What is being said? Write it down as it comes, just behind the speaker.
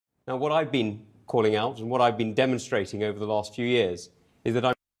Now, what I've been calling out and what I've been demonstrating over the last few years is that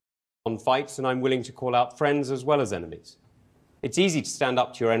I'm on fights and I'm willing to call out friends as well as enemies. It's easy to stand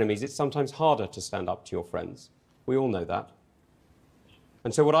up to your enemies. It's sometimes harder to stand up to your friends. We all know that.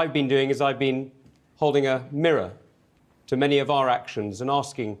 And so what I've been doing is I've been holding a mirror to many of our actions and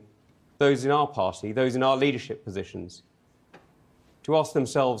asking those in our party, those in our leadership positions, to ask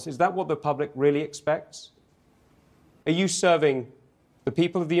themselves, is that what the public really expects? Are you serving the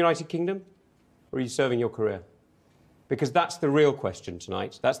people of the United Kingdom, or are you serving your career? Because that's the real question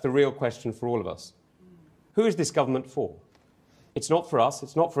tonight. That's the real question for all of us. Who is this government for? It's not for us.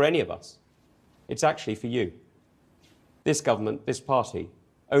 It's not for any of us. It's actually for you. This government, this party,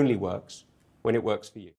 only works when it works for you.